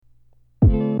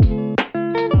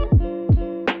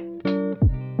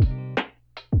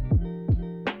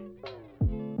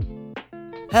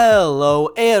Hello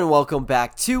and welcome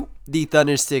back to the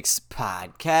Thundersticks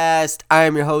podcast. I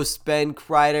am your host, Ben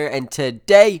Kreider, and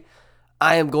today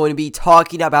I am going to be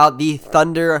talking about the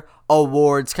Thunder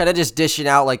Awards, kind of just dishing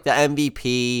out like the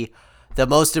MVP, the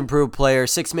most improved player,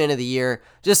 sixth man of the year,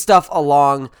 just stuff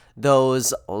along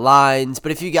those lines.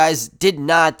 But if you guys did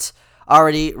not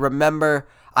already remember,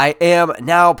 I am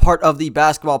now part of the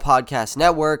Basketball Podcast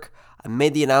Network. I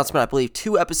made the announcement, I believe,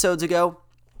 2 episodes ago.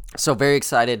 So very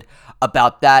excited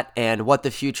about that and what the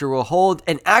future will hold.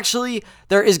 And actually,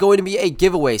 there is going to be a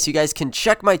giveaway, so you guys can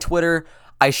check my Twitter.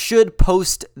 I should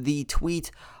post the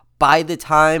tweet by the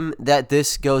time that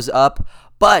this goes up,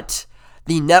 but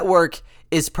the network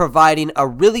is providing a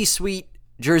really sweet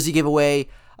jersey giveaway,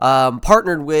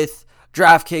 partnered with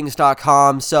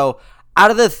DraftKings.com. So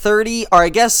out of the 30, or I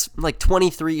guess like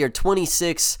 23 or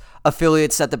 26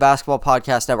 affiliates that the Basketball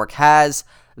Podcast Network has,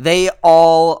 they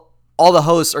all the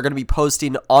hosts are going to be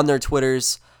posting on their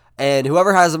Twitters, and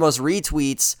whoever has the most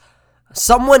retweets,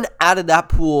 someone out of that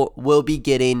pool will be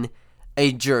getting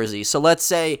a jersey. So let's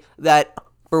say that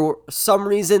for some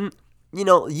reason,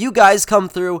 you guys come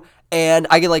through and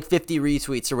I get like 50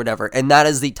 retweets or whatever, and that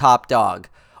is the top dog.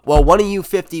 Well, one of you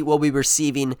 50 will be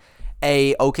receiving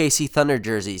a OKC Thunder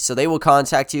jersey. So they will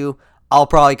contact you. I'll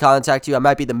probably contact you. I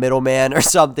might be the middleman or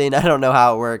something. I don't know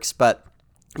how it works, but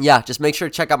yeah, just make sure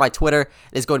to check out my Twitter.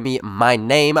 It is going to be my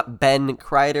name, Ben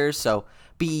Kreider, so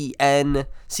BNCREIDER,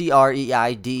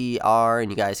 and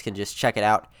you guys can just check it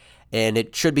out, and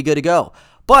it should be good to go.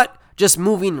 But just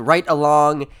moving right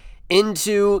along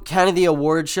into kind of the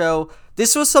award show,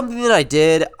 this was something that I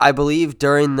did, I believe,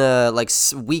 during the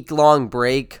week-long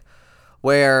break,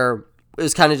 where it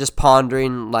was kind of just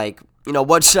pondering,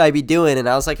 what should I be doing? And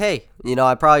I was like, hey,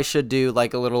 I probably should do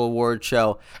like a little award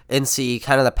show and see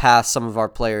kind of the path some of our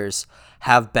players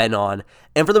have been on.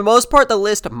 And for the most part, the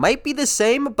list might be the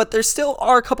same, but there still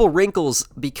are a couple wrinkles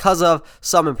because of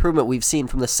some improvement we've seen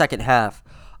from the second half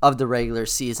of the regular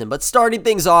season. But starting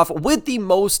things off with the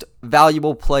Most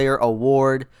Valuable Player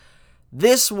award,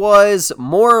 this was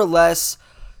more or less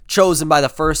chosen by the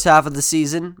first half of the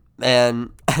season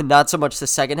and not so much the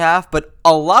second half, but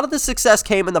a lot of the success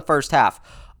came in the first half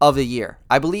of the year.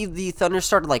 I believe the Thunder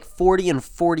started like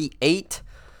 40-48,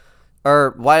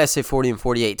 or why did I say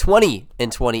 40-48?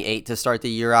 20-28 to start the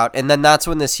year out, and then that's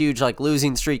when this huge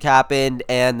losing streak happened,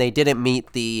 and they didn't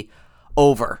meet the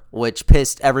over, which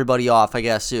pissed everybody off, I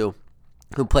guess, who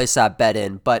placed that bet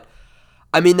in. But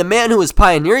I mean, the man who was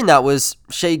pioneering that was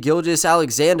Shai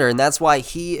Gilgeous-Alexander, and that's why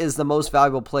he is the most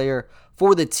valuable player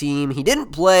for the team. He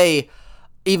didn't play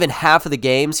even half of the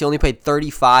games. He only played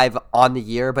 35 on the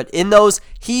year, but in those,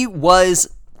 he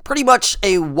was pretty much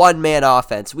a one-man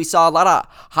offense. We saw a lot of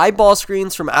high ball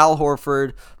screens from Al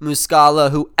Horford,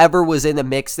 Muscala, whoever was in the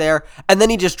mix there, and then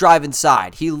he just drive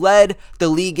inside. He led the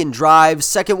league in drives.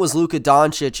 Second was Luka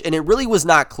Doncic, and it really was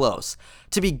not close.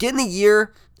 To begin the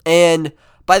year, and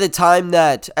by the time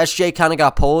that SJ kind of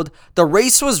got pulled, the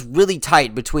race was really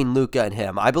tight between Luka and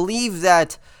him. I believe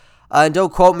that, and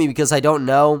don't quote me because I don't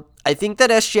know, I think that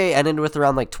SJ ended with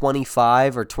around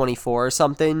 25 or 24 or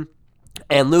something,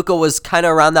 and Luka was kind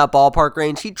of around that ballpark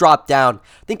range. He dropped down.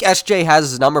 I think SJ has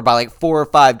his number by 4 or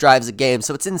 5 drives a game,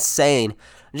 so it's insane.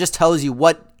 It just tells you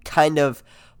what kind of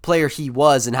player he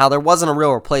was and how there wasn't a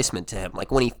real replacement to him.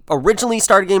 When he originally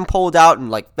started getting pulled out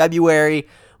in February,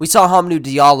 we saw Hamidou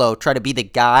Diallo try to be the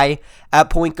guy at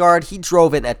point guard. He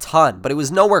drove it a ton, but it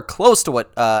was nowhere close to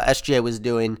what SJ was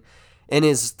doing in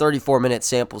his 34-minute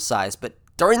sample size. But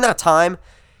during that time,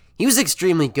 he was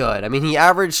extremely good. I mean, he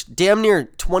averaged damn near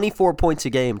 24 points a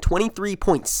game,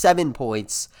 23.7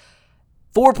 points,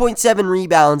 4.7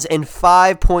 rebounds, and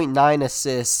 5.9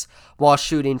 assists while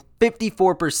shooting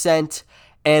 54%.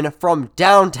 And from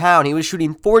downtown, he was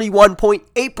shooting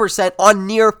 41.8% on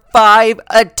near 5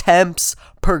 attempts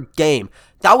per game.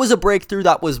 That was a breakthrough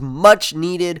that was much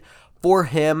needed for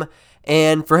him.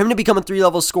 And for him to become a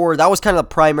 3-level scorer, that was kind of the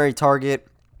primary target.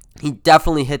 He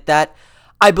definitely hit that.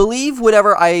 I believe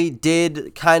whenever I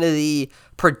did kind of the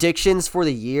predictions for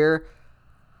the year,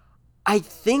 I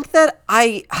think that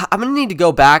I'm going to need to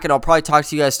go back, and I'll probably talk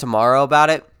to you guys tomorrow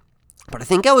about it. But I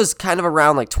think I was kind of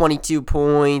around 22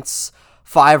 points,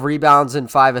 5 rebounds, and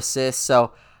 5 assists.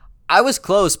 So I was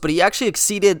close, but he actually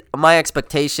exceeded my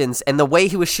expectations, and the way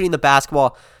he was shooting the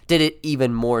basketball did it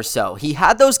even more so. He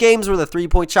had those games where the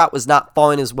three-point shot was not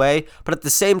falling his way, but at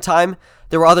the same time,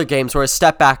 there were other games where his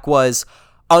step back was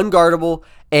unguardable,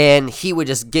 and he would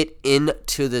just get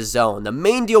into the zone. The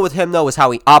main deal with him, though, was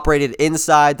how he operated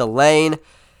inside the lane.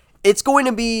 It's going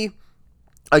to be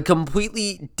a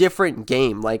completely different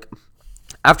game.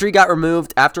 After he got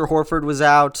removed, after Horford was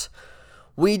out,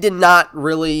 we did not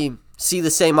really see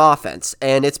the same offense.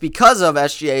 And it's because of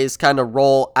SGA's kind of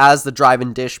role as the drive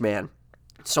and dish man.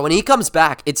 So when he comes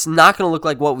back, it's not going to look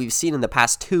like what we've seen in the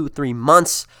past 2-3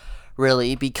 months,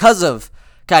 really, because of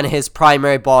kind of his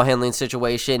primary ball handling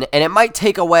situation. And it might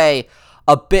take away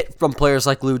a bit from players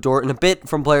like Lou Dort and a bit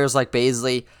from players like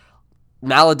Bazley.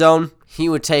 Maledon, he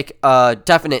would take a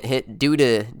definite hit due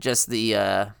to just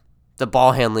the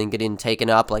ball handling getting taken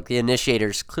up. Like, the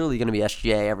initiator's clearly going to be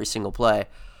SGA every single play.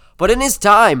 But in his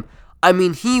time, I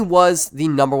mean, he was the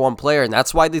number one player, and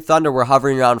that's why the Thunder were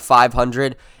hovering around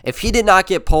 500. If he did not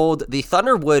get pulled, the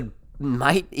Thunder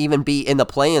might even be in the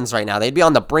play-ins right now. They'd be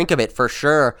on the brink of it for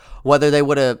sure. Whether they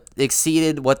would have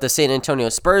exceeded what the San Antonio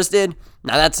Spurs did,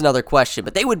 now that's another question.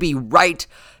 But they would be right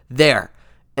there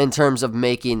in terms of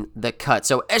making the cut.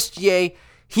 So SGA,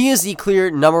 he is the clear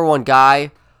number one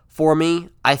guy for me.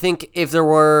 I think if there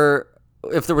was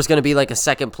going to be like a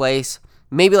second place,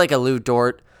 maybe like a Lou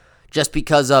Dort, just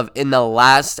because of in the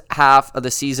last half of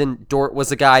the season, Dort was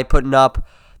the guy putting up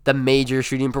the major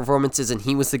shooting performances, and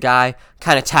he was the guy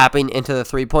kind of tapping into the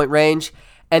three-point range.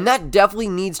 And that definitely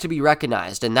needs to be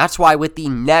recognized. And that's why with the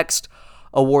next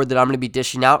award that I'm going to be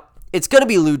dishing out, it's going to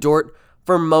be Lou Dort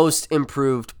for most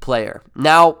improved player.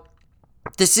 Now,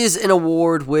 this is an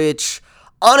award which,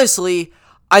 honestly,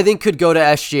 I think could go to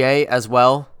SGA as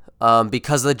well,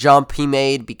 because of the jump he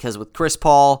made, because with Chris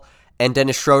Paul and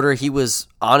Dennis Schroeder, he was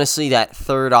honestly that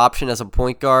third option as a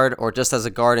point guard or just as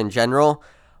a guard in general.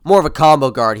 More of a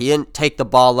combo guard. He didn't take the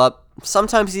ball up.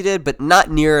 Sometimes he did, but not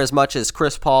near as much as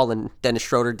Chris Paul and Dennis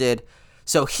Schroeder did.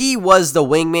 So he was the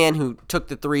wingman who took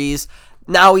the threes.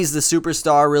 Now he's the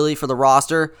superstar, really, for the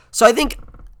roster. So I think,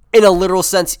 in a literal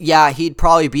sense, yeah, he'd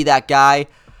probably be that guy.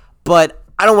 But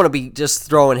I don't want to be just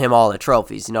throwing him all the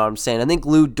trophies, you know what I'm saying? I think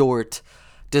Lou Dort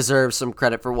deserves some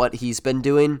credit for what he's been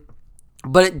doing.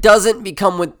 But it doesn't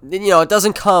become it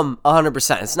doesn't come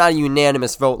 100%. It's not a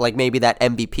unanimous vote like maybe that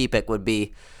MVP pick would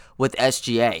be with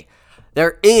SGA.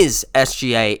 There is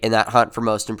SGA in that hunt for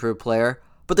most improved player,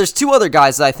 but there's two other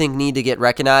guys that I think need to get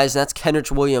recognized, and that's Kenrich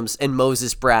Williams and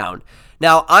Moses Brown.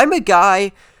 Now, I'm a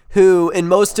guy who, in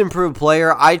most improved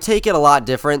player, I take it a lot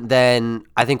different than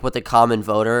I think what the common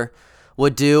voter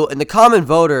would do. And the common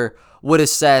voter would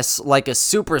assess like a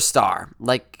superstar,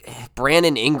 like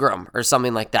Brandon Ingram or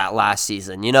something like that last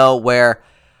season, where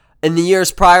in the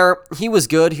years prior, he was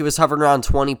good. He was hovering around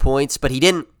 20 points, but he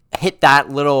didn't hit that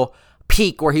little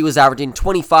peak where he was averaging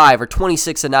 25 or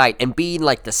 26 a night and being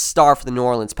like the star for the New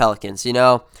Orleans Pelicans,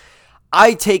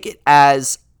 I take it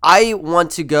as I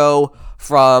want to go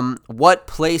from what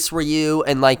place were you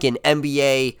in like an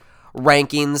NBA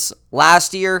rankings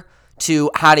last year to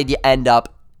how did you end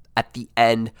up at the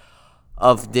end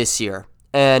of this year.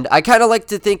 And I kind of like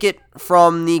to think it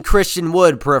from the Christian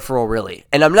Wood peripheral, really.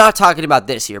 And I'm not talking about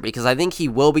this year because I think he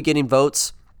will be getting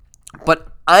votes,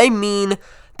 but I mean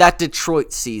that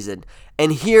Detroit season.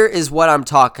 And here is what I'm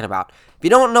talking about. If you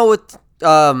don't know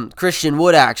what Christian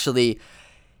Wood actually,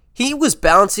 he was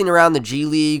bouncing around the G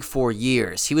League for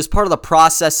years. He was part of the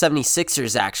Process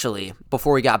 76ers, actually,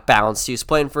 before he got bounced. He was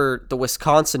playing for the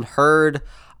Wisconsin Herd,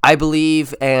 I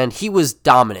believe, and he was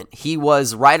dominant. He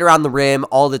was right around the rim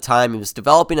all the time. He was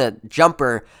developing a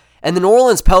jumper, and the New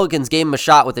Orleans Pelicans gave him a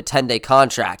shot with a 10-day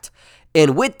contract.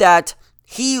 And with that,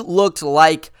 he looked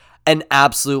like an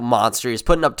absolute monster. He was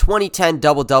putting up 20-10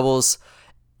 double-doubles,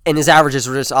 and his averages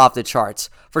were just off the charts.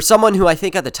 For someone who I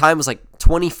think at the time was like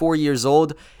 24 years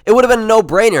old, it would have been a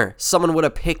no-brainer. Someone would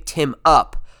have picked him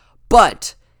up.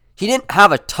 But he didn't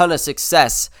have a ton of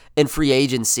success in free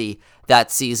agency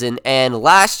that season, and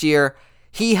last year,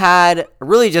 he had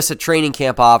really just a training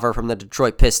camp offer from the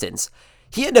Detroit Pistons.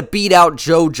 He had to beat out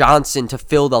Joe Johnson to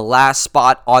fill the last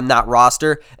spot on that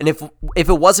roster, and if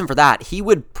it wasn't for that, he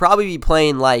would probably be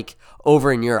playing like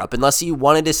over in Europe, unless he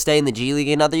wanted to stay in the G League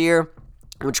another year,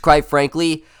 which quite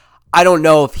frankly, I don't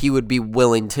know if he would be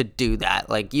willing to do that.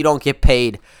 Like, you don't get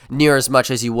paid near as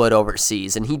much as you would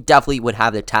overseas, and he definitely would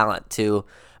have the talent to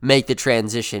make the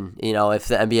transition, if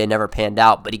the NBA never panned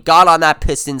out. But he got on that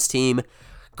Pistons team,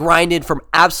 grinded from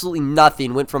absolutely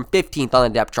nothing, went from 15th on the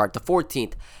depth chart to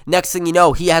 14th. Next thing you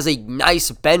know, he has a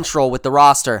nice bench role with the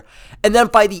roster. And then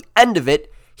by the end of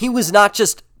it, he was not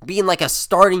just being like a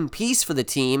starting piece for the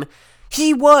team.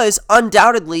 He was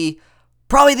undoubtedly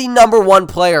probably the number one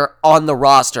player on the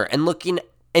roster. And looking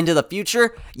into the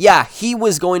future, yeah, he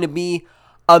was going to be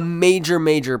a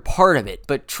major part of it.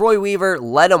 But Troy Weaver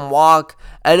let him walk,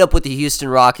 ended up with the Houston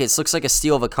Rockets. Looks like a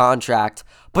steal of a contract.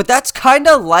 But that's kind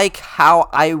of like how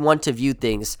I want to view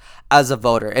things as a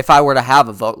voter, if I were to have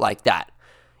a vote like that.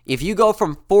 If you go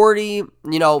from 40,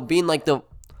 being like the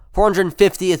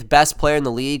 450th best player in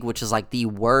the league, which is like the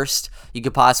worst you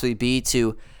could possibly be,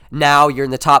 to now you're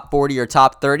in the top 40 or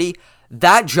top 30,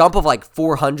 that jump of like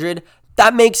 400,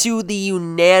 that makes you the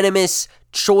unanimous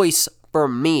choice for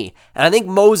me. And I think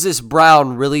Moses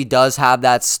Brown really does have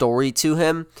that story to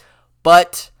him,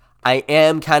 but I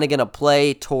am kind of going to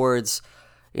play towards,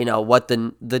 what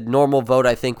the normal vote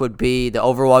I think would be. The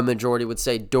overwhelming majority would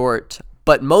say Dort,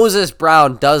 but Moses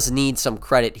Brown does need some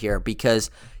credit here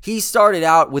because he started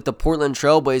out with the Portland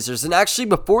Trailblazers, and actually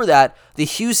before that, the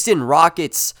Houston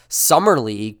Rockets Summer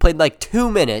League, played like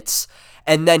 2 minutes,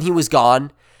 and then he was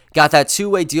gone. Got that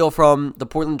two-way deal from the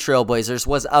Portland Trailblazers,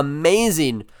 was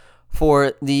amazing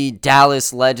for the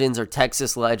Dallas Legends or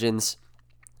Texas Legends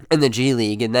in the G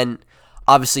League, and then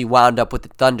obviously wound up with the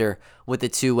Thunder with a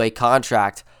two-way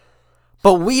contract.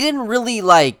 But we didn't really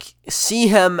see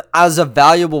him as a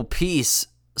valuable piece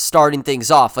starting things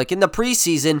off. Like in the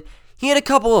preseason, he had a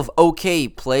couple of okay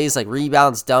plays, like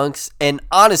rebounds, dunks, and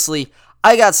honestly,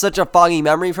 I got such a foggy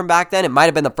memory from back then. It might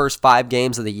have been the first 5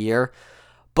 games of the year,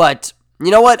 but you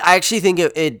know what? I actually think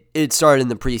it started in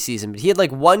the preseason. But he had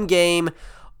like one game,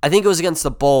 I think it was against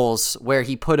the Bulls, where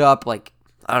he put up 8-10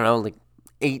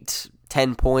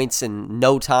 points in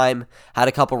no time, had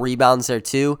a couple rebounds there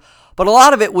too. But a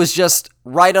lot of it was just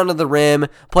right under the rim,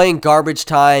 playing garbage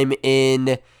time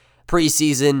in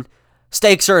preseason.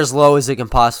 Stakes are as low as it can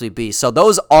possibly be. So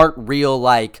those aren't real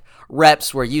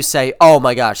reps where you say, oh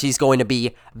my gosh, he's going to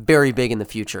be very big in the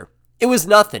future. It was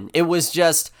nothing. It was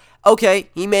just, okay,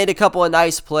 he made a couple of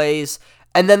nice plays,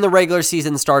 and then the regular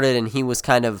season started and he was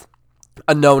kind of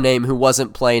a no-name who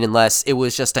wasn't playing unless it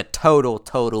was just a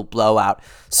total blowout.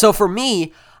 So for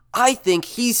me, I think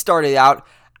he started out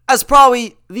as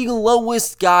probably the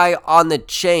lowest guy on the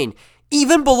chain,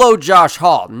 even below Josh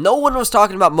Hall. No one was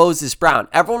talking about Moses Brown.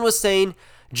 Everyone was saying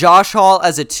Josh Hall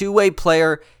as a two-way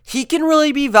player, he can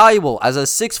really be valuable. As a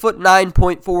 6'9"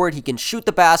 point forward, he can shoot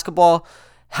the basketball,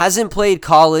 hasn't played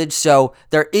college, so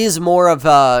there is more of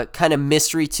a kind of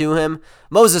mystery to him.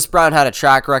 Moses Brown had a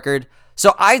track record,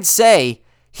 so I'd say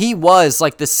he was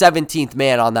like the 17th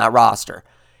man on that roster.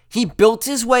 He built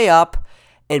his way up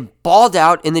and balled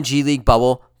out in the G League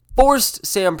bubble, forced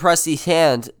Sam Presti's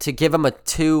hand to give him a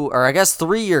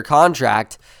 3-year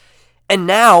contract. And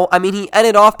now, he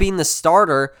ended off being the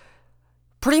starter,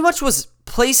 pretty much was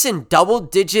placing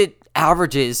double-digit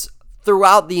averages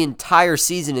throughout the entire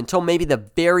season until maybe the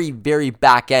very, very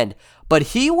back end. But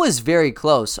he was very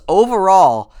close.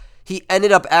 Overall, he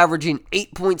ended up averaging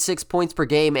 8.6 points per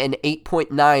game and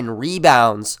 8.9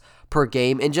 rebounds per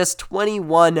game in just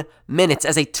 21 minutes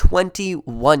as a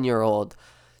 21-year-old.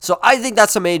 So I think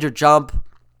that's a major jump.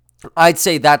 I'd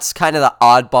say that's kind of the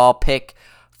oddball pick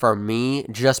for me,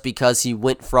 just because he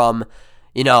went from,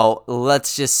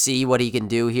 let's just see what he can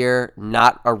do here,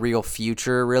 not a real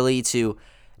future really, to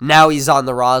now he's on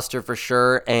the roster for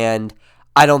sure, and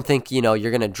I don't think, you're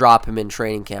going to drop him in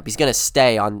training camp. He's going to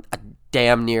stay on a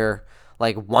damn near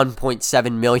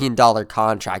 $1.7 million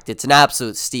contract. It's an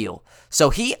absolute steal. So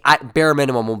he, at bare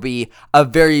minimum, will be a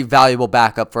very valuable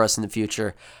backup for us in the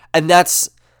future, and that's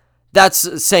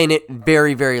saying it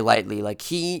very, very lightly.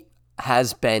 He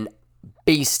has been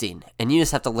beasting, and you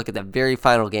just have to look at the very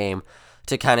final game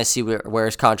to kind of see where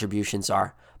his contributions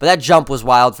are. But that jump was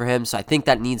wild for him, so I think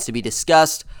that needs to be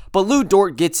discussed. But Lu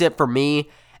Dort gets it for me,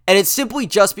 and it's simply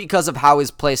just because of how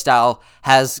his play style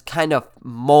has kind of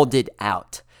molded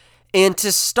out. And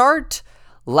to start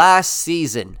last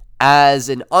season as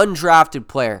an undrafted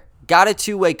player, got a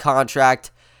two-way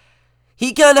contract,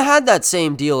 he kind of had that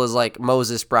same deal as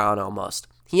Moses Brown almost.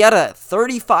 He had a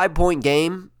 35-point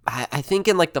game, I think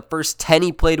in the first 10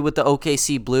 he played with the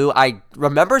OKC Blue. I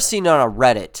remember seeing it on a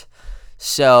Reddit.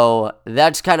 So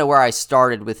that's kind of where I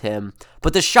started with him.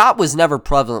 But the shot was never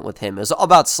prevalent with him. It was all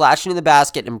about slashing in the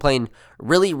basket and playing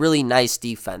really, really nice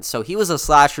defense. So he was a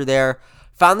slasher there.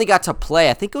 Finally got to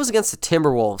play, I think it was against the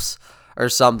Timberwolves or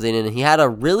something, and he had a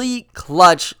really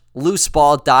clutch loose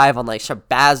ball dive on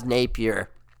Shabazz Napier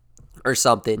or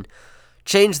something.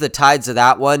 Changed the tides of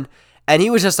that one, and he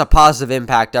was just a positive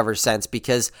impact ever since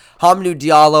because Hamidou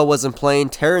Diallo wasn't playing.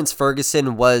 Terrence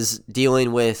Ferguson was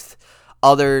dealing with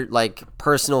other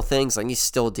personal things. He's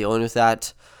still dealing with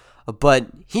that, but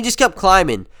he just kept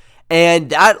climbing. And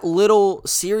that little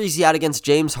series he had against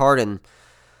James Harden,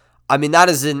 that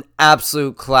is an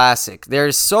absolute classic.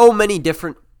 There's so many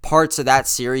different parts of that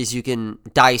series you can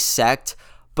dissect,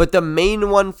 but the main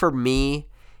one for me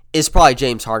is probably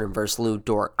James Harden versus Lu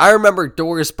Dort. I remember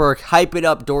Doris Burke hyping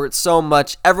up Dort so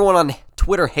much. Everyone on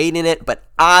Twitter hating it, but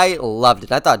I loved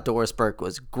it. I thought Doris Burke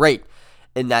was great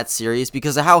in that series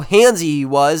because of how handsy he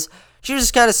was. She was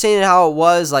just kind of saying how it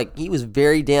was. He was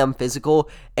very damn physical,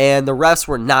 and the refs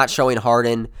were not showing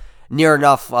Harden near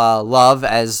enough love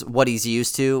as what he's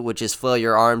used to, which is flail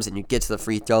your arms and you get to the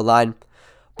free throw line.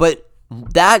 But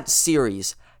that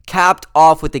series capped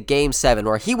off with the Game 7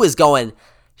 where he was going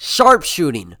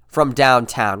sharpshooting from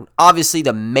downtown. Obviously,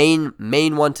 the main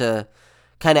one to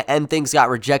kind of end things got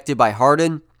rejected by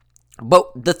Harden.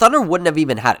 But the Thunder wouldn't have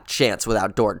even had a chance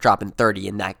without Dort dropping 30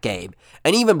 in that game.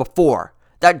 And even before,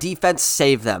 that defense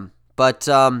saved them. But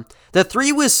the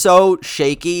three was so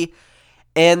shaky,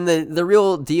 and the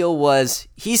real deal was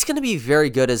he's going to be very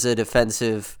good as a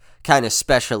defensive kind of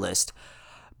specialist.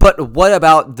 But what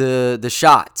about the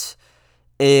shot?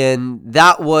 And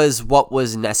that was what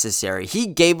was necessary. He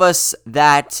gave us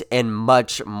that and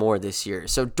much more this year.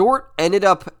 So Dort ended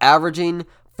up averaging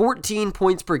 14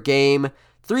 points per game,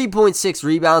 3.6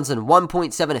 rebounds, and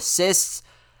 1.7 assists,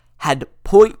 had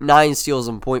 0.9 steals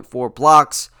and 0.4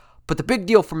 blocks. But the big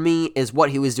deal for me is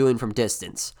what he was doing from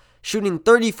distance, shooting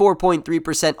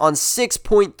 34.3% on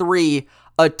 6.3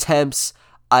 attempts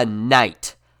a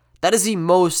night. That is the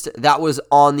most that was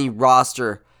on the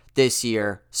roster this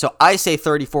year. So I say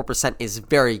 34% is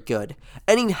very good.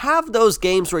 And he'd have those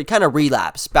games where he kind of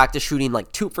relapse back to shooting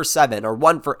like 2 for 7 or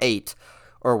 1 for 8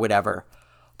 or whatever.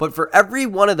 But for every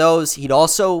one of those, he'd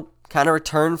also kind of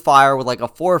return fire with like a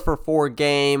 4 for 4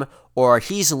 game, or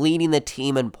he's leading the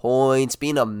team in points,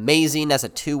 being amazing as a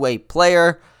two-way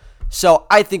player. So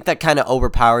I think that kind of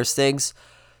overpowers things.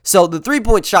 So the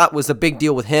 3-point shot was a big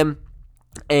deal with him,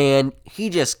 and he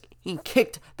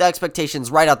kicked the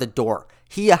expectations right out the door.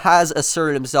 He has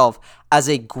asserted himself as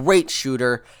a great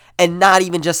shooter, and not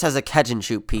even just as a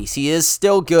catch-and-shoot piece. He is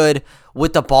still good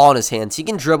with the ball in his hands. He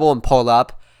can dribble and pull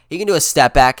up. He can do a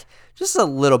step back just a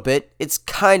little bit. It's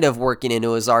kind of working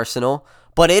into his arsenal,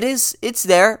 but it's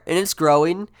there, and it's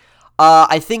growing.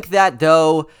 I think that,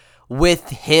 though, with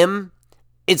him,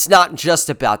 it's not just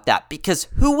about that, because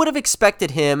who would have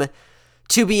expected him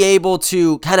to be able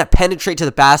to kind of penetrate to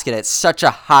the basket at such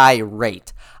a high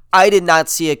rate? I did not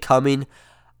see it coming.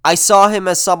 I saw him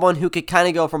as someone who could kind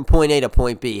of go from point A to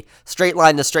point B, straight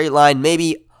line to straight line.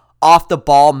 Maybe off the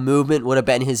ball movement would have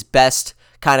been his best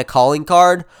kind of calling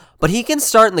card, but he can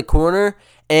start in the corner,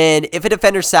 and if a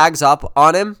defender sags up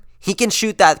on him, he can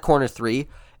shoot that corner three.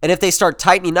 And if they start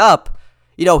tightening up,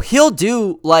 he'll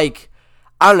do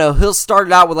he'll start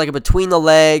it out with like a between the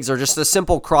legs or just a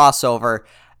simple crossover.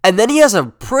 And then he has a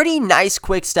pretty nice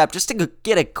quick step just to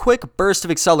get a quick burst of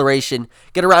acceleration,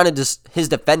 get around into his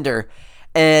defender.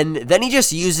 And then he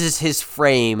just uses his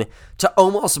frame to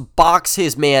almost box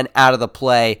his man out of the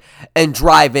play and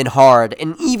drive in hard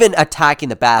and even attacking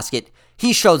the basket.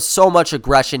 He showed so much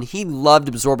aggression. He loved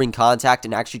absorbing contact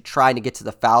and actually trying to get to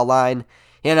the foul line.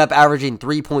 He ended up averaging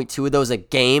 3.2 of those a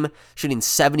game, shooting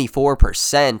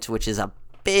 74%, which is a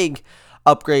big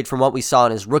upgrade from what we saw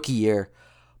in his rookie year.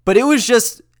 But it was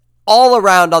just all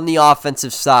around on the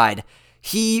offensive side.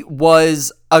 He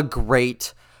was a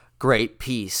great, great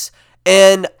piece.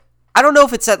 And I don't know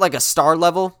if it's at like a star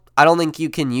level. I don't think you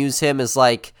can use him as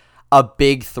like a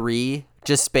big three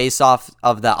just based off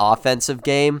of the offensive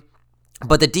game.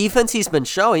 But the defense he's been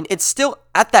showing, it's still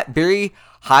at that very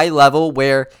high level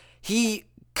where he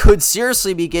could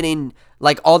seriously be getting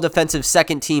like all defensive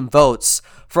second team votes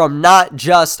from not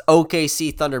just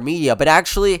OKC Thunder media, but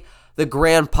actually the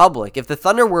grand public. If the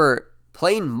Thunder were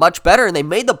playing much better and they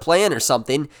made the play-in or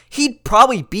something, he'd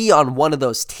probably be on one of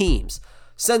those teams.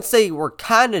 Since they were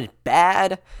kind of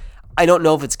bad, I don't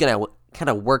know if it's going to kind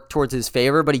of work towards his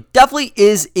favor, but he definitely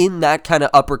is in that kind of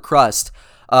upper crust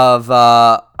of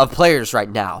players right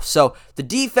now. So the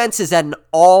defense is at an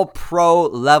all-pro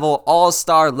level,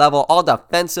 all-star level,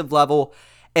 all-defensive level,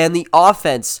 and the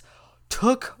offense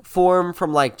took form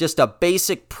from like just a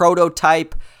basic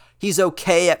prototype. He's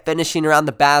okay at finishing around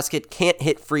the basket, can't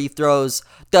hit free throws,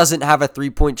 doesn't have a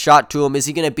three-point shot to him. Is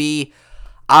he going to be,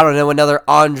 another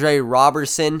Andre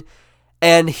Robertson?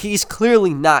 And he's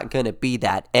clearly not going to be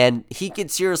that. And he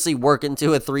could seriously work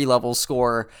into a 3-level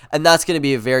scorer, and that's going to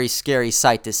be a very scary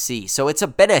sight to see. So it's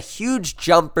been a huge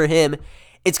jump for him.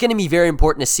 It's going to be very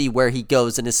important to see where he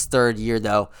goes in his third year,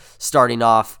 though, starting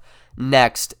off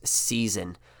next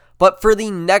season. But for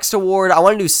the next award, I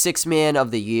want to do Sixth Man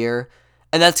of the Year,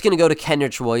 and that's going to go to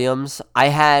Kenrich Williams. I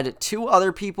had two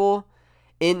other people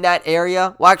in that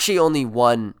area. Well, actually only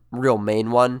one real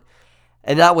main one,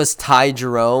 and that was Ty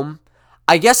Jerome.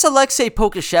 I guess Alexei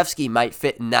Pokusevski might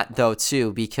fit in that, though,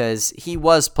 too, because he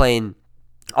was playing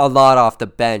a lot off the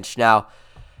bench. Now,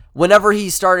 whenever he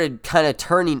started kind of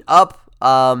turning up,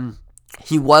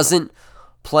 he wasn't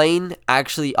playing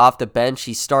actually off the bench.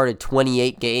 He started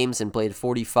 28 games and played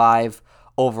 45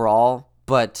 overall,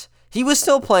 but he was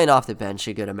still playing off the bench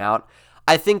a good amount.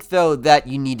 I think, though, that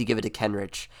you need to give it to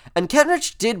Kenrich. And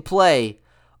Kenrich did play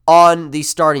on the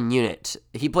starting unit.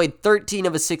 He played 13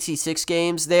 of his 66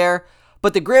 games there,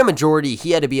 but the grand majority,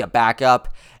 he had to be a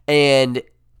backup, and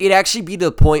it'd actually be to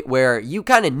the point where you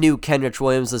kind of knew Kenrich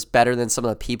Williams was better than some of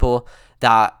the people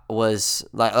that were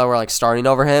starting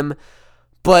over him.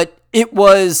 But it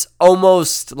was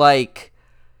almost like,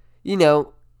 you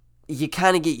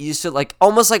kind of get used to it, like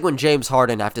almost like when James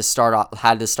Harden had to start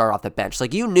off the bench.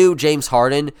 Like, you knew James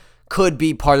Harden could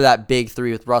be part of that big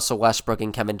three with Russell Westbrook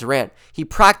and Kevin Durant. He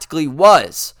practically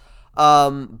was.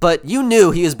 But you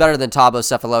knew he was better than Thabo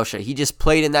Sefolosha. He just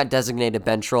played in that designated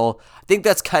bench role. I think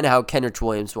that's kind of how Kenrich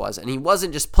Williams was. And he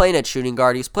wasn't just playing at shooting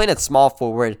guard. He was playing at small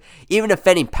forward, even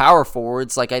defending power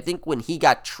forwards. Like, I think when he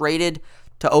got traded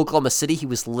to Oklahoma City, he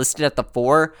was listed at the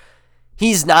 4.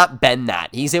 He's not been that.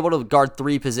 He's able to guard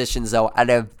 3 positions, though, at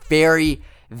a very,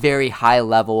 very high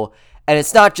level. And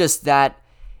it's not just that.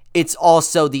 It's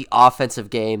also the offensive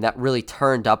game that really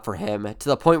turned up for him to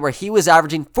the point where he was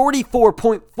averaging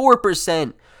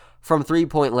 44.4% from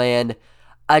three-point land,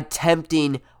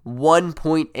 attempting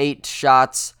 1.8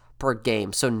 shots per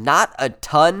game. So not a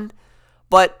ton,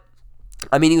 but,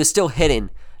 he was still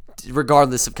hitting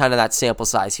regardless of kind of that sample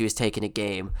size he was taking a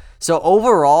game. So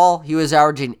overall, he was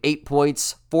averaging 8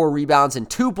 points, 4 rebounds, and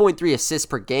 2.3 assists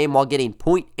per game while getting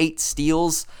 0.8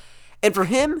 steals. And for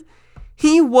him,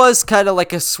 he was kind of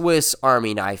like a Swiss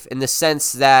Army knife in the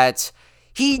sense that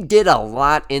he did a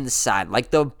lot inside. Like,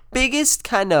 the biggest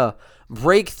kind of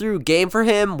breakthrough game for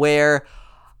him where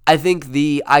I think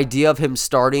the idea of him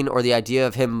starting or the idea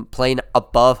of him playing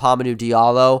above Hamidou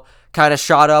Diallo kind of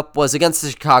shot up was against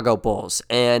the Chicago Bulls.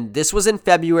 And this was in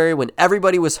February when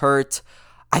everybody was hurt.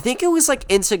 I think it was like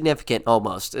insignificant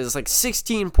almost. It was like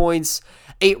 16 points,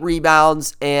 8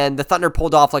 rebounds, and the Thunder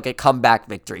pulled off like a comeback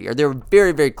victory, or they were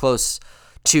very, very close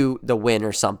to the win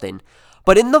or something.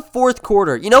 But in the fourth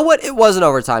quarter, you know what? It was an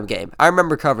overtime game. I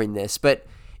remember covering this, but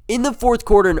in the fourth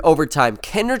quarter in overtime,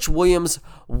 Kenrich Williams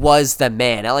was the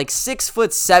man. At like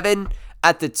 6'7"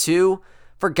 at the 2,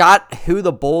 forgot who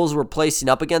the Bulls were placing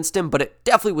up against him, but it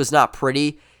definitely was not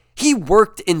pretty. He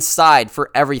worked inside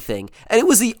for everything, and it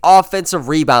was the offensive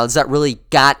rebounds that really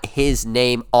got his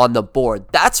name on the board.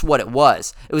 That's what it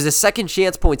was. It was the second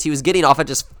chance points he was getting off of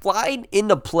just flying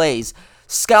into plays,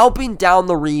 scalping down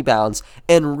the rebounds,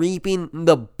 and reaping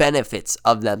the benefits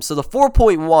of them. So the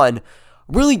 4.1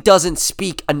 really doesn't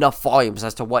speak enough volumes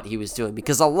as to what he was doing,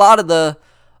 because a lot of the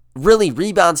really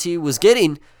rebounds he was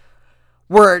getting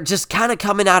were just kind of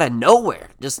coming out of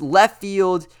nowhere, just left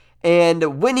field.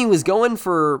 And when he was going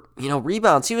for,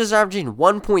 rebounds, he was averaging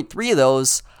 1.3 of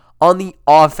those on the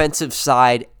offensive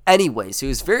side anyways. He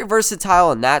was very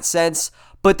versatile in that sense,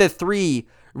 but the 3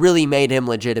 really made him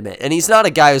legitimate. And he's not a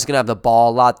guy who's going to have the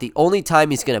ball a lot. The only time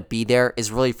he's going to be there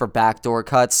is really for backdoor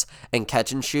cuts and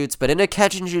catch and shoots. But in a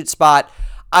catch and shoot spot,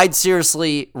 I'd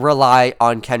seriously rely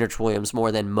on Kenrich Williams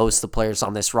more than most of the players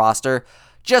on this roster,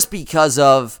 just because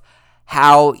of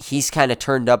how he's kind of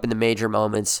turned up in the major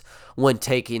moments when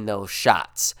taking those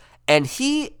shots. And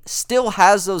he still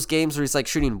has those games where he's like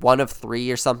shooting 1 of 3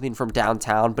 or something from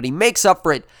downtown, but he makes up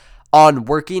for it on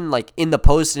working like in the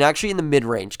post and actually in the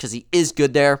mid-range, because he is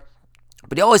good there.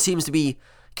 But he always seems to be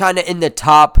kind of in the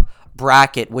top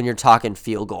bracket when you're talking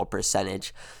field goal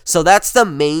percentage. So that's the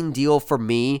main deal for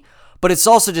me. But it's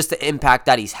also just the impact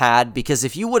that he's had, because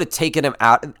if you would have taken him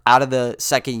out of the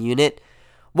second unit,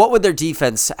 what would their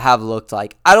defense have looked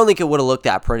like? I don't think it would have looked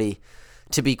that pretty,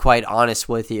 to be quite honest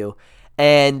with you.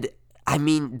 And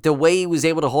the way he was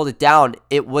able to hold it down,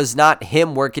 it was not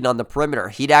him working on the perimeter.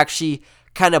 He'd actually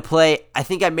kind of play, I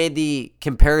think I made the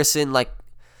comparison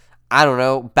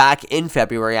back in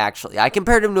February actually. I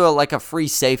compared him to a free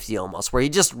safety almost, where he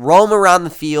just roam around the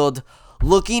field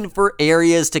looking for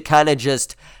areas to kind of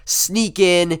just sneak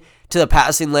in to the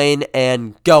passing lane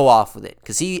and go off with it,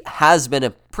 because he has been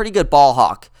a pretty good ball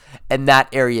hawk in that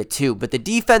area too. But the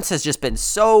defense has just been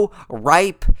so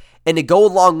ripe, and to go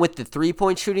along with the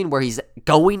 3-point shooting where he's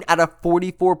going at a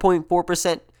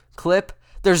 44.4% clip,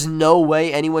 there's no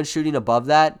way anyone's shooting above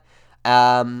that.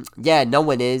 No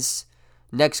one is.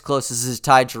 Next closest is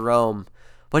Ty Jerome,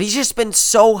 but he's just been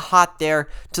so hot there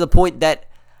to the point that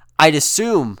I'd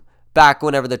assume back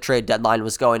whenever the trade deadline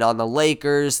was going on, the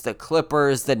Lakers, the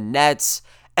Clippers, the Nets,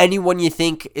 anyone you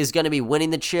think is going to be winning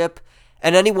the chip,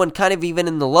 and anyone kind of even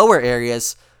in the lower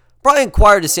areas, probably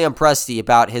inquired to Sam Presti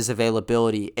about his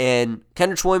availability. And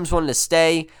Kenrich Williams wanted to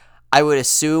stay. I would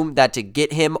assume that to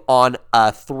get him on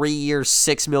a 3-year,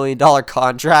 $6 million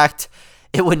contract,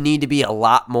 it would need to be a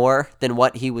lot more than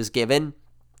what he was given.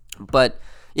 But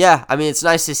yeah, it's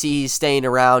nice to see he's staying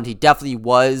around. He definitely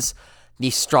was the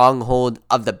stronghold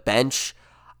of the bench.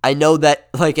 I know that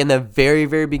like in the very,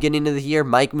 very beginning of the year,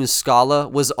 Mike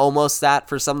Muscala was almost that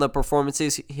for some of the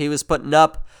performances he was putting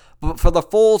up. But for the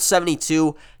full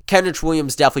 72, Kenrich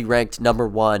Williams definitely ranked number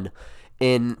 1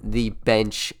 in the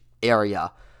bench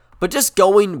area. But just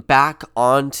going back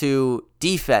onto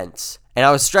defense, and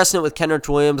I was stressing it with Kenrich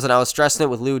Williams and I was stressing it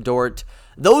with Lu Dort.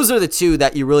 Those are the two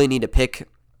that you really need to pick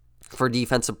for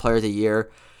Defensive Player of the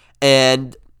Year.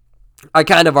 And I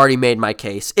kind of already made my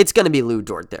case. It's going to be Lu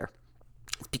Dort there.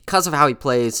 Because of how he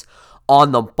plays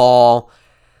on the ball.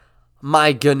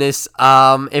 My goodness.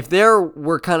 If there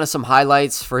were kind of some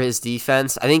highlights for his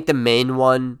defense, I think the main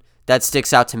one that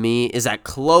sticks out to me is that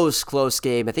close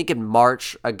game, I think in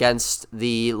March against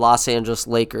the Los Angeles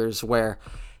Lakers, where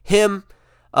him,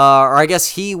 or I guess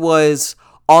he was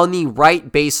on the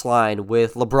right baseline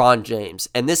with LeBron James.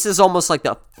 And this is almost like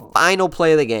the final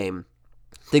play of the game.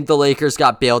 I think the Lakers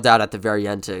got bailed out at the very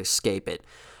end to escape it.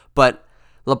 But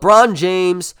LeBron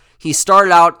James, he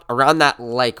started out around that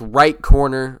like right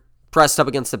corner, pressed up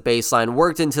against the baseline,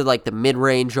 worked into like the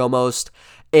mid-range almost,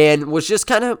 and was just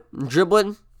kind of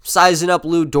dribbling, sizing up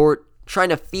Lu Dort, trying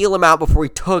to feel him out before he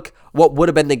took what would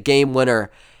have been the game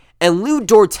winner. And Lu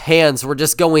Dort's hands were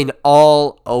just going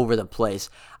all over the place.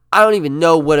 I don't even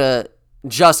know what a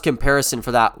just comparison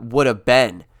for that would have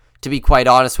been, to be quite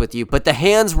honest with you. But the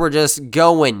hands were just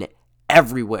going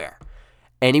everywhere.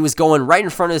 And he was going right in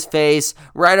front of his face,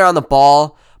 right around the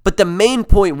ball. But the main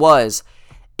point was,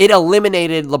 it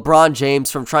eliminated LeBron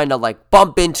James from trying to like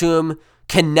bump into him,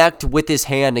 connect with his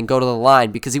hand, and go to the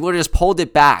line, because he would have just pulled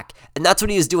it back. And that's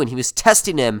what he was doing. He was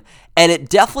testing him, and it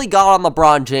definitely got on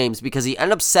LeBron James because he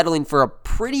ended up settling for a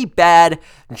pretty bad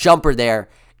jumper there.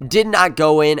 Did not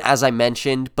go in, as I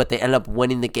mentioned, but they ended up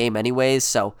winning the game anyways,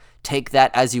 so take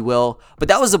that as you will. But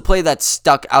that was a play that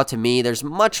stuck out to me. There's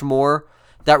much more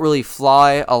that really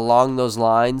fly along those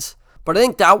lines, but I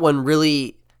think that one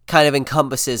really kind of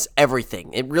encompasses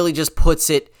everything. It really just puts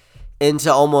it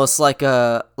into almost like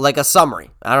a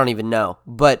summary. I don't even know.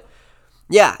 But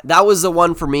yeah, that was the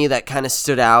one for me that kind of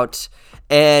stood out.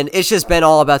 And it's just been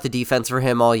all about the defense for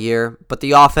him all year. But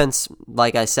the offense,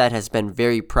 like I said, has been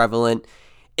very prevalent.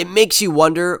 It makes you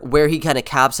wonder where he kind of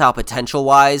caps out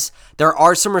potential-wise. There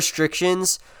are some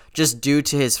restrictions just due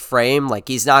to his frame. Like,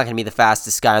 he's not going to be the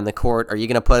fastest guy on the court. Are you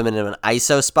going to put him in an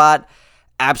ISO spot?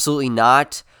 Absolutely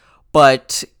not.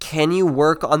 But can you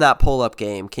work on that pull-up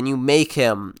game? Can you make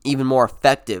him even more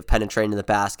effective penetrating the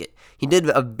basket? He did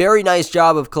a very nice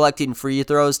job of collecting free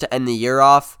throws to end the year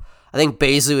off. I think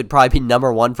Bazley would probably be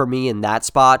number 1 for me in that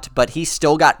spot, but he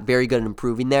still got very good at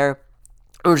improving there.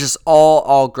 It was just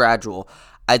all gradual,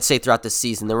 I'd say, throughout the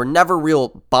season. There were never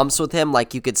real bumps with him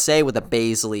like you could say with a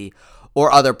Bazley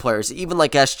or other players, even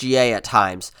like SGA at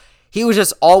times. He was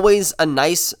just always a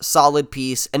nice, solid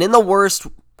piece, and in the worst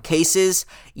cases,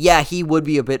 yeah, he would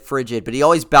be a bit frigid, but he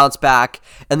always bounced back,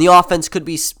 and the offense could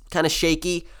be kind of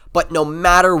shaky, but no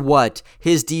matter what,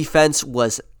 his defense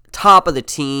was top of the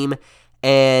team,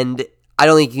 and I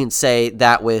don't think you can say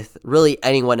that with really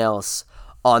anyone else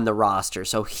on the roster.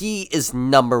 So he is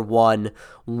number 1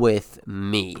 with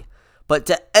me. But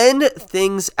to end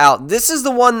things out, this is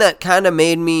the one that kind of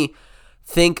made me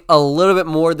think a little bit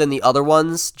more than the other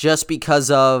ones, just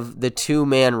because of the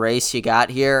 2-man race you got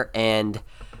here, and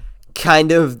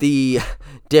kind of the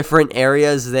different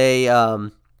areas they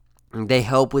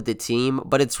help with the team.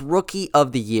 But it's Rookie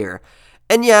of the Year.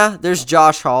 And yeah, there's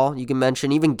Josh Hall. You can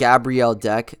mention even Gabriel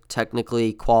Deck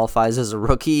technically qualifies as a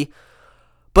rookie.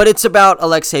 But it's about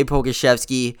Aleksej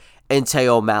Pokusevski and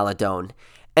Theo Maledon.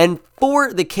 And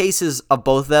for the cases of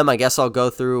both of them, I guess I'll go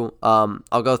through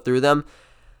them.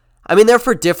 I mean, they're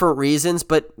for different reasons,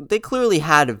 but they clearly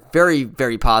had very,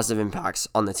 very positive impacts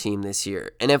on the team this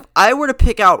year. And if I were to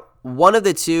pick out one of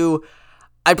the two,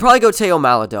 I'd probably go Theo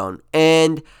Maledon.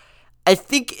 And I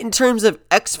think in terms of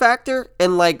X Factor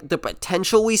and like the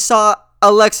potential we saw,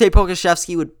 Aleksej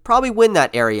Pokusevski would probably win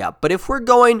that area. But if we're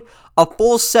going a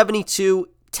full 72,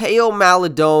 Theo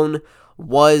Maledon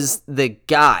was the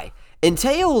guy. And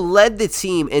Theo led the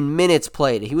team in minutes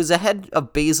played. He was ahead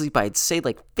of Bazley by, I'd say,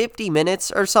 like 50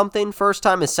 minutes or something. First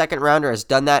time a second rounder has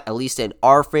done that, at least in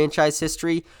our franchise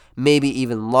history. Maybe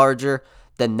even larger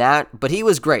than that. But he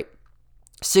was great.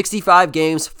 65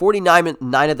 games, 49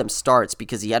 of them starts,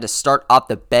 because he had to start off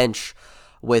the bench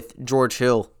with George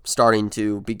Hill starting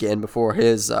to begin before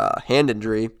his hand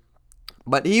injury.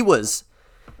 But he was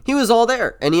all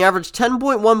there, and he averaged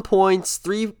 10.1 points,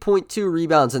 3.2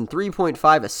 rebounds, and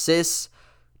 3.5 assists,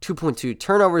 2.2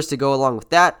 turnovers to go along with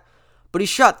that. But he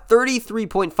shot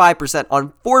 33.5%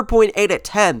 on 4.8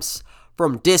 attempts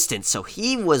from distance, so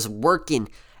he was working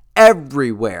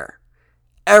everywhere.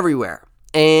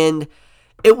 And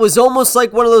it was almost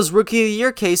like one of those Rookie of the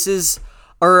Year cases,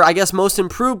 or I guess most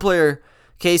improved player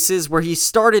cases, where he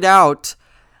started out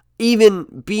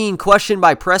even being questioned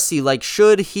by Presti, like,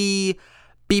 should he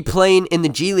be playing in the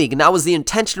G League? And that was the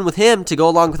intention with him, to go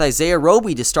along with Isaiah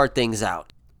Roby to start things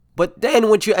out. But then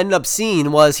what you ended up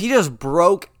seeing was he just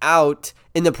broke out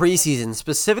in the preseason,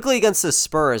 specifically against the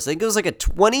Spurs. I think it was like a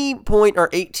 20-point or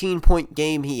 18-point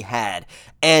game he had.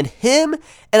 And him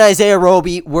and Isaiah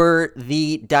Roby were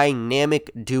the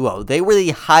dynamic duo. They were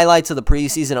the highlights of the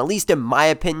preseason, at least in my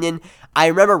opinion. I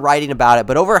remember writing about it,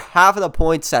 but over half of the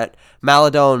points that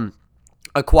Maledon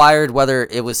acquired, whether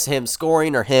it was him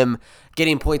scoring or him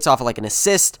getting points off of like an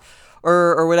assist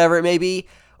or whatever it may be,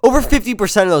 over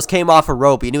 50% of those came off of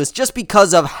Roby, and it was just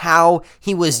because of how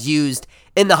he was used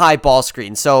in the high ball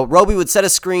screen. So Roby would set a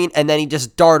screen, and then he'd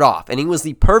just dart off, and he was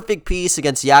the perfect piece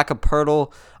against Jakob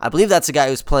Poeltl. I believe that's the guy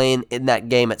who was playing in that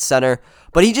game at center,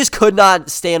 but he just could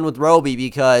not stand with Roby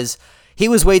because he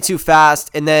was way too fast,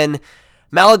 and then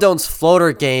Maledon's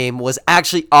floater game was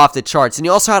actually off the charts, and he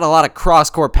also had a lot of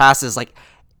cross-court passes,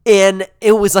 and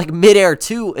it was like midair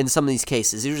too in some of these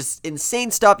cases. It was just insane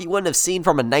stuff you wouldn't have seen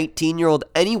from a 19-year-old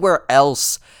anywhere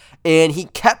else. And he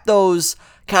kept those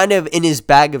kind of in his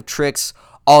bag of tricks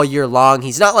all year long.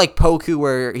 He's not like Poku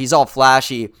where he's all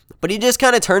flashy, but he just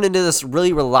kind of turned into this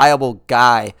really reliable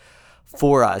guy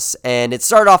for us. And it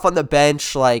started off on the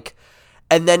bench,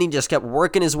 and then he just kept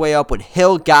working his way up. When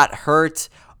Hill got hurt,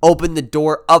 opened the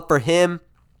door up for him,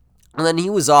 and then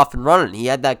he was off and running. He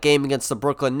had that game against the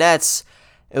Brooklyn Nets.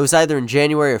 It was either in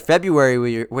January or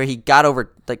February where he got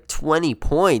over 20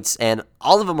 points, and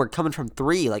all of them were coming from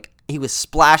three. He was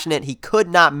splashing it. He could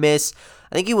not miss.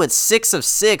 I think he went 6 of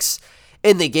 6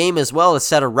 in the game as well to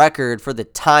set a record for the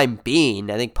time being.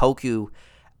 I think Poku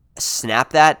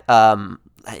snapped that. I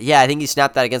think he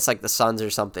snapped that against the Suns or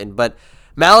something. But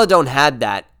Maledon had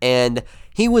that, and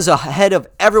he was ahead of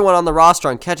everyone on the roster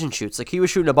on catch and shoots. He was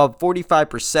shooting above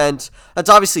 45%. That's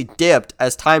obviously dipped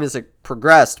as time has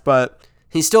progressed, but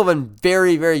he's still been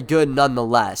very, very good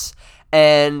nonetheless.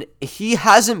 And he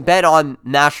hasn't been on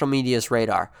national media's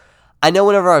radar. I know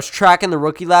whenever I was tracking the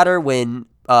rookie ladder, when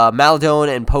Maledon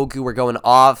and Poku were going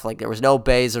off, there was no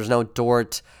Bays, there was no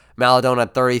Dort. Maledon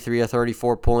had 33 or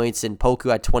 34 points, and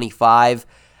Poku had 25.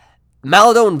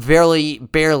 Maledon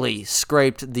barely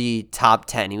scraped the top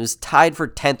 10. He was tied for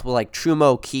 10th with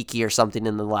Trumo Kiki or something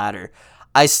in the ladder.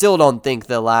 I still don't think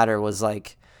the ladder was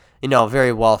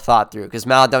very well thought through, because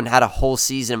Maledon had a whole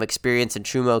season of experience, and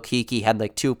Trumo Kiki had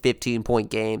 2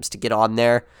 15-point games to get on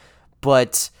there.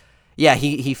 But yeah,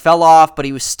 he fell off, but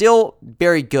he was still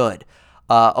very good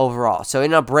overall. So he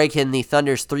ended up breaking the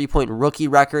Thunder's 3-point rookie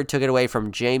record, took it away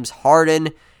from James Harden,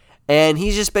 and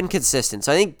he's just been consistent.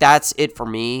 So I think that's it for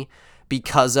me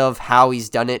because of how he's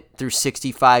done it through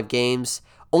 65 games.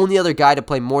 Only other guy to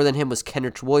play more than him was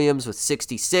Kenrich Williams with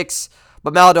 66,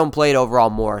 but Maledon played overall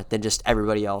more than just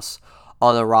everybody else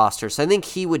on the roster. So I think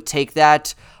he would take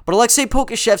that. But Aleksej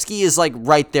Pokusevski is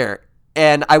right there.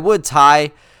 And I would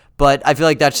tie, but I feel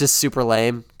like that's just super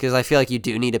lame, because I feel like you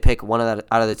do need to pick one out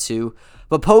of the two.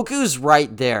 But Poku's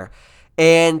right there.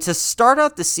 And to start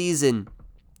out the season,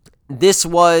 this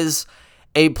was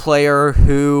a player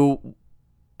who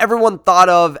everyone thought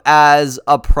of as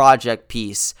a project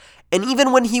piece. And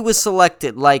even when he was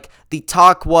selected, the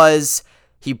talk was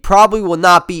he probably will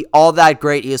not be all that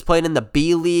great. He was playing in the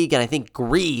B League, and I think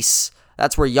Greece.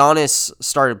 That's where Giannis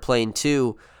started playing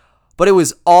too. But it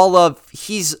was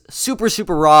he's super,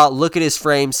 super raw. Look at his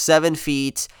frame, 7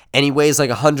 feet, and he weighs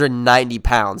 190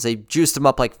 pounds. They juiced him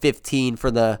up 15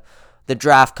 for the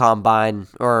draft combine,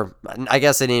 or I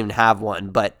guess they didn't even have one.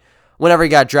 But whenever he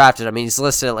got drafted, he's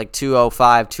listed at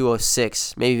 205,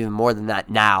 206, maybe even more than that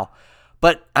now.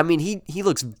 But, he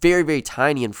looks very, very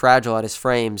tiny and fragile at his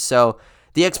frame, so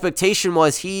the expectation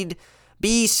was he'd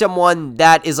be someone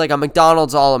that is a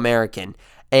McDonald's All-American,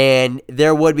 and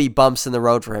there would be bumps in the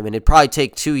road for him, and it'd probably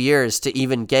take 2 years to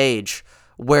even gauge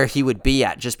where he would be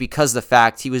at, just because the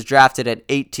fact he was drafted at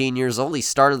 18 years old. He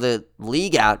started the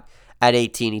league out at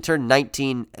 18. He turned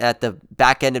 19 at the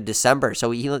back end of December,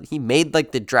 so he made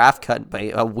the draft cut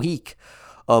by a week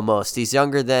almost. He's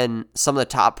younger than some of the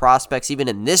top prospects, even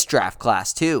in this draft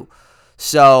class too.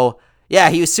 So, yeah,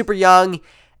 he was super young.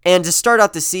 And to start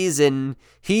out the season,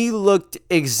 he looked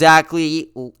exactly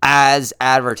as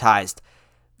advertised.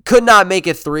 Could not make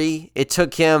a three. It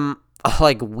took him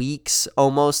weeks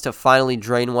almost to finally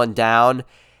drain one down.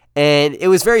 And it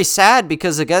was very sad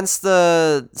because against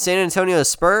the San Antonio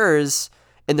Spurs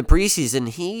in the preseason,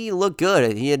 he looked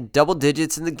good. He had double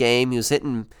digits in the game. He was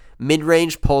hitting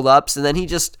mid-range pull-ups, and then he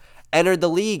just entered the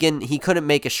league and he couldn't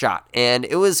make a shot. And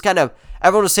it was kind of,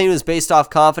 everyone was saying it was based off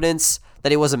confidence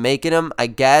that he wasn't making them. I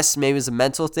guess maybe it was a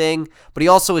mental thing, but he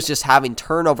also was just having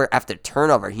turnover after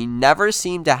turnover. He never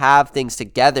seemed to have things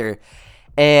together.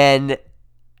 And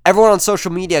everyone on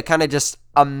social media kind of just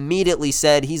immediately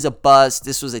said he's a bust.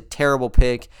 This was a terrible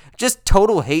pick. Just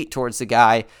total hate towards the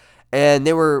guy. And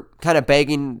they were kind of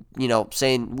begging,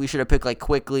 saying we should have picked like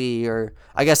Quickly, or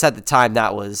I guess at the time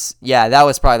that was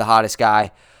probably the hottest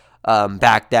guy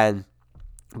back then.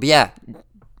 But yeah,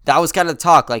 that was kind of the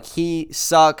talk. Like, he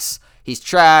sucks, he's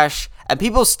trash, and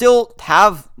people still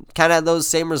have kind of those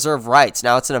same reserve rights.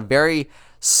 Now it's in a very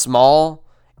small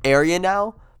area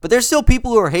now, but there's still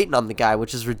people who are hating on the guy,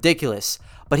 which is ridiculous.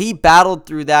 But he battled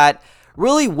through that,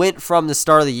 really went from the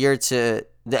start of the year to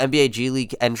the NBA G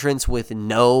League entrance with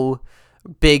no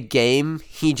big game.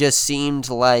 He just seemed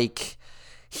like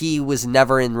he was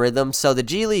never in rhythm. So the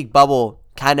G League bubble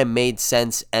kind of made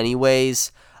sense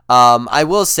anyways. I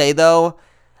will say, though,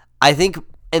 I think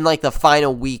in like the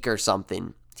final week or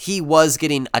something, he was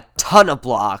getting a ton of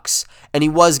blocks and he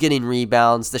was getting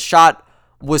rebounds. The shot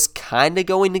was kind of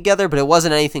going together, but it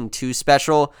wasn't anything too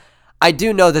special. I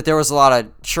do know that there was a lot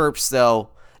of chirps, though,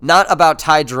 not about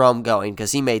Ty Jerome going,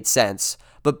 because he made sense,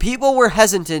 but people were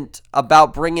hesitant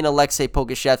about bringing Aleksej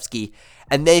Pokusevski,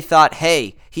 and they thought,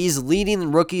 hey, he's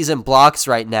leading rookies in blocks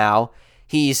right now.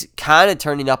 He's kind of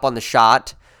turning up on the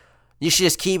shot. You should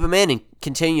just keep him in and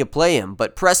continue to play him.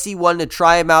 But Presti wanted to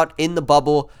try him out in the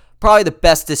bubble. Probably the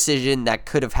best decision that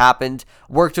could have happened.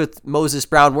 Worked with Moses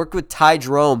Brown, worked with Ty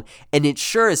Jerome, and it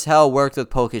sure as hell worked with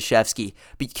Pokusevski,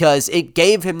 because it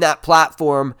gave him that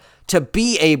platform to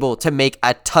be able to make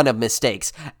a ton of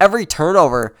mistakes. Every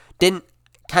turnover didn't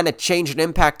kind of change an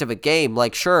impact of a game.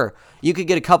 Like, sure, you could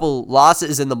get a couple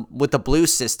losses with the blue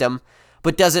system,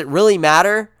 but does it really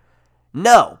matter?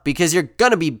 No, because you're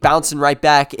going to be bouncing right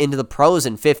back into the pros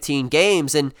in 15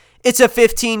 games, and it's a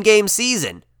 15-game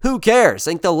season. Who cares?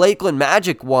 I think the Lakeland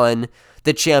Magic won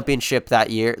the championship that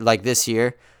year, like this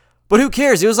year. But who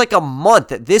cares? It was like a month.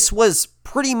 This was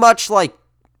pretty much like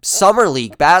summer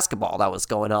league basketball that was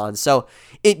going on. So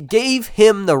it gave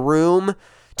him the room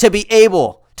to be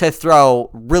able to throw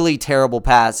really terrible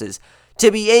passes, to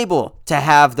be able to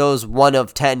have those 1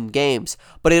 of 10 games.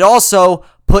 But it also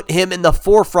put him in the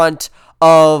forefront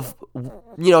of,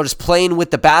 just playing with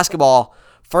the basketball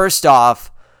first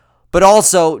off, but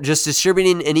also just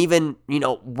distributing and even,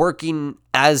 working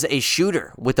as a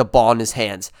shooter with the ball in his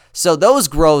hands. So those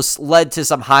growths led to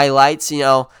some highlights,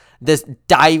 this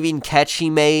diving catch he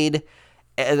made,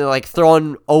 and like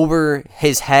throwing over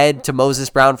his head to Moses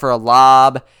Brown for a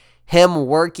lob, him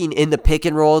working in the pick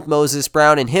and roll with Moses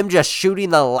Brown, and him just shooting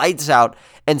the lights out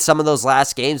in some of those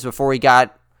last games before he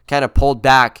got kind of pulled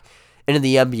back into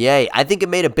the NBA. I think it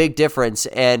made a big difference,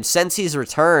 and since he's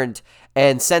returned,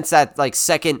 and since that like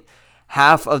second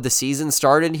half of the season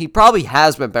started, he probably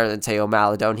has been better than Theo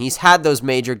Maledon. He's had those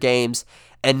major games,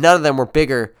 and none of them were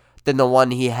bigger than the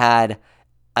one he had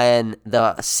in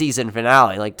the season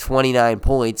finale. Like 29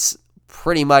 points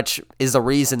pretty much is the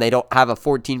reason they don't have a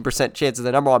 14% chance of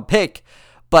the number 1 pick.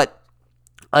 But,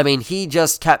 I mean, he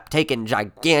just kept taking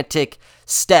gigantic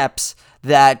steps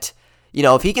that,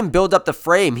 if he can build up the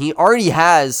frame, he already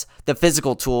has the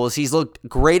physical tools. He's looked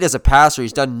great as a passer.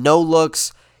 He's done no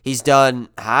looks. He's done,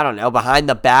 behind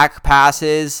the back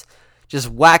passes,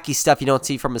 just wacky stuff you don't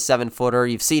see from a 7-footer.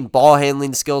 You've seen ball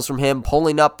handling skills from him,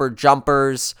 pulling up for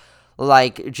jumpers,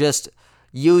 like just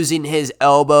using his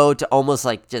elbow to almost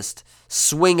like just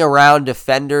swing around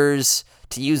defenders,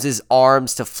 to use his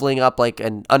arms to fling up like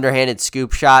an underhanded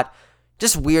scoop shot.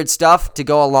 Just weird stuff to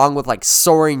go along with like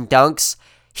soaring dunks.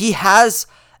 He has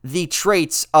the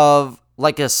traits of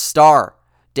like a star,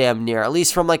 damn near, at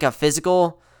least from like a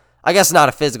physical, I guess not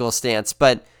a physical stance,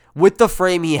 but with the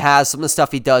frame he has, some of the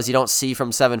stuff he does you don't see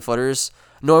from 7-footers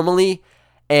normally.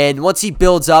 And once he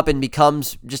builds up and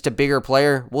becomes just a bigger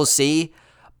player, we'll see.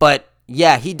 But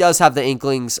yeah, he does have the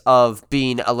inklings of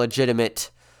being a legitimate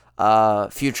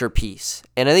future piece.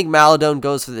 And I think Maledon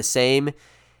goes for the same.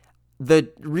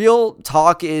 The real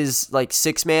talk is like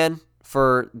 6-man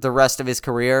for the rest of his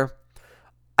career.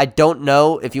 I don't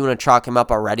know if you want to chalk him up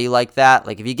already like that.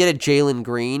 Like if you get a Jalen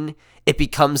Green, it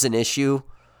becomes an issue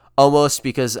almost,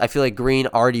 because I feel like Green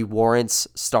already warrants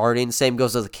starting. Same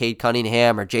goes with Cade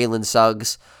Cunningham or Jalen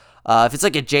Suggs. If it's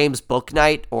like a James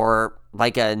Bouknight or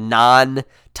like a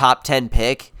non-top 10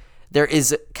 pick, there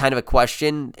is kind of a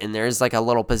question, and there's like a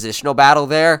little positional battle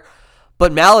there.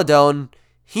 But Maledon,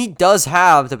 he does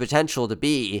have the potential to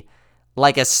be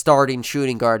like a starting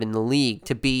shooting guard in the league,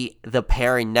 to be the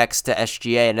pairing next to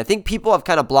SGA. And I think people have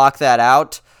kind of blocked that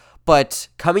out. but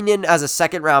coming in as a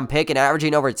second round pick and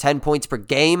averaging over 10 points per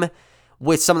game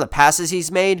with some of the passes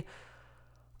he's made,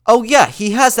 oh yeah,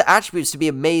 he has the attributes to be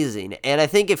amazing. And I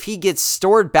think if he gets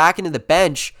stored back into the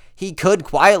bench, he could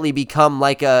quietly become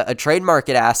like a trade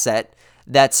market asset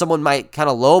that someone might kind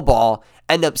of lowball,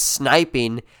 end up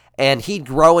sniping, and he'd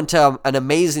grow into an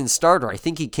amazing starter. I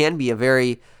think he can be a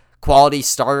very quality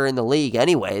starter in the league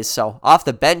anyways. So off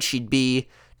the bench, he'd be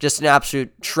just an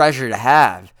absolute treasure to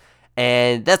have.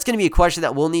 And that's going to be a question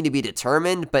that will need to be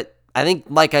determined. But I think,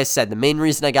 like I said, the main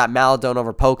reason I got Maledon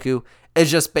over Poku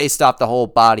is just based off the whole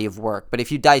body of work. But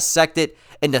if you dissect it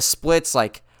into splits,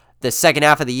 like the second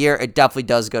half of the year, it definitely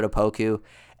does go to Poku.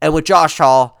 And with Josh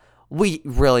Hall, we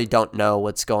really don't know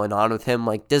what's going on with him.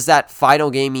 Like, does that final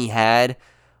game he had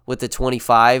with the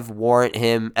 25 warrant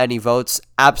him any votes?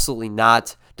 Absolutely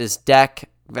not. Does Deck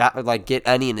get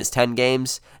any in his 10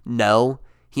 games? No.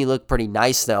 He looked pretty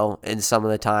nice, though, in some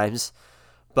of the times.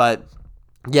 But,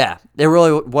 yeah, it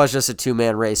really was just a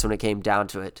two-man race when it came down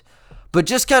to it. But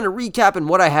just kind of recapping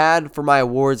what I had for my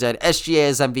awards, I had SGA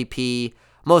as MVP,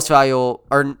 most valuable,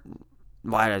 or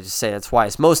why did I just say that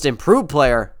twice? Most improved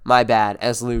player, my bad,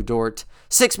 as Lou Dort.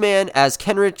 Sixth man as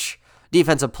Kenrich.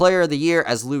 Defensive player of the year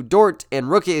as Lou Dort. And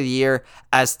rookie of the year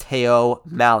as Theo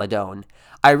Maledon.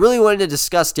 I really wanted to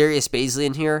discuss Darius Bazley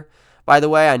in here. By the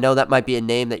way, I know that might be a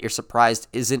name that you're surprised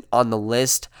isn't on the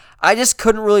list. I just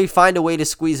couldn't really find a way to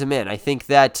squeeze him in. I think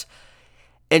that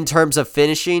in terms of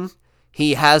finishing,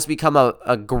 he has become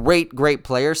a great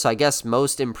player. So I guess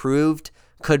most improved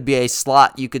could be a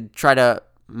slot you could try to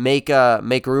make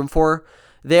room for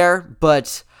there.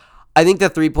 But I think the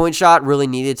three-point shot really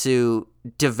needed to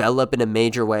develop in a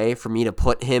major way for me to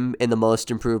put him in the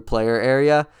most improved player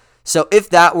area. So if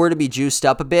that were to be juiced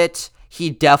up a bit,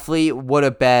 he definitely would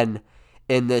have been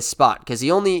in this spot, because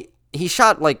he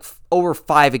shot like over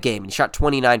 5 a game. He shot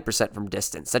 29% from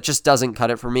distance. That just doesn't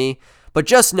cut it for me. But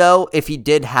just know, if he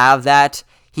did have that,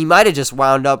 he might have just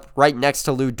wound up right next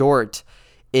to Lou Dort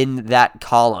in that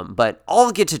column. But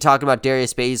I'll get to talking about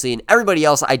Darius Bazley and everybody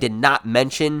else I did not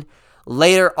mention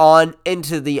later on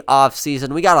into the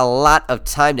offseason. We got a lot of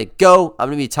time to go. I'm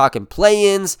going to be talking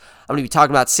play-ins. I'm going to be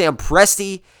talking about Sam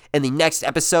Presti in the next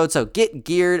episode, so get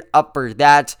geared up for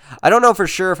that. I don't know for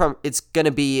sure if it's going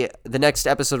to be, the next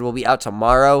episode will be out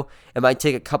tomorrow. It might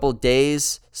take a couple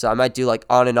days, so I might do like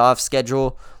on and off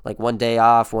schedule, like one day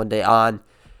off, one day on.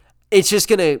 It's just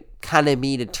going to kind of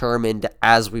be determined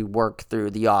as we work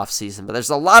through the off season, but there's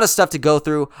a lot of stuff to go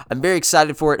through. I'm very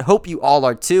excited for it. Hope you all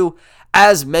are too.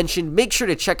 As mentioned, make sure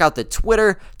to check out the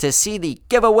Twitter to see the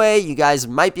giveaway. You guys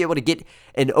might be able to get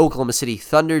an Oklahoma City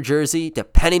Thunder jersey,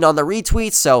 depending on the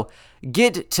retweets. So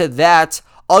get to that.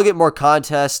 I'll get more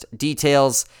contest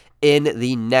details in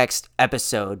the next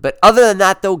episode. But other than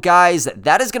that, though, guys,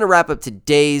 that is going to wrap up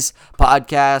today's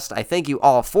podcast. I thank you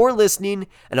all for listening,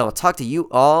 and I will talk to you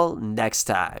all next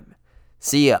time.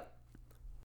 See ya.